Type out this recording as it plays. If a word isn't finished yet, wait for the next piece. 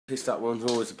Pissed up ones are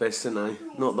always the best, aren't they?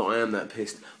 Not that I am that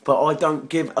pissed. But I don't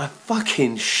give a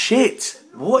fucking shit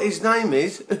what his name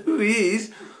is, who he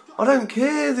is. I don't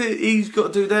care that he's got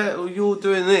to do that or you're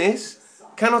doing this.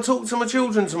 Can I talk to my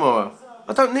children tomorrow?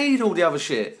 I don't need all the other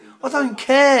shit. I don't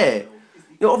care.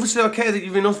 You know, obviously I care that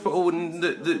you're in hospital and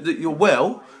that you're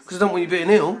well, because I don't want you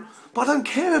being ill. But I don't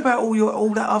care about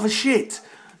all that other shit.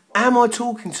 Am I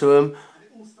talking to him?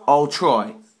 I'll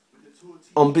try.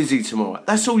 I'm busy tomorrow.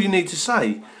 That's all you need to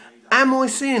say. Am I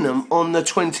seeing them on the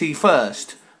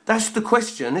 21st? That's the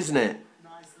question, isn't it?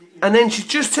 And then she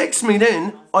just texts me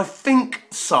then, I think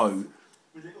so.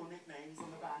 With little nicknames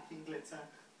on the back in glitter.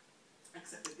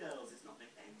 Except the girls, it's not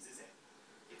nicknames, is it?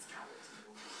 It's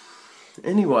carrots.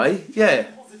 Anyway, yeah.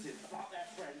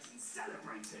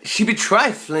 She be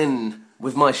trifling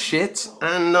with my shit,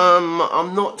 and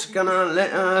I'm not gonna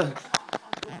let her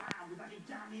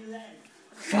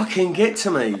fucking get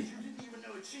to me.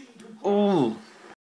 Ooh.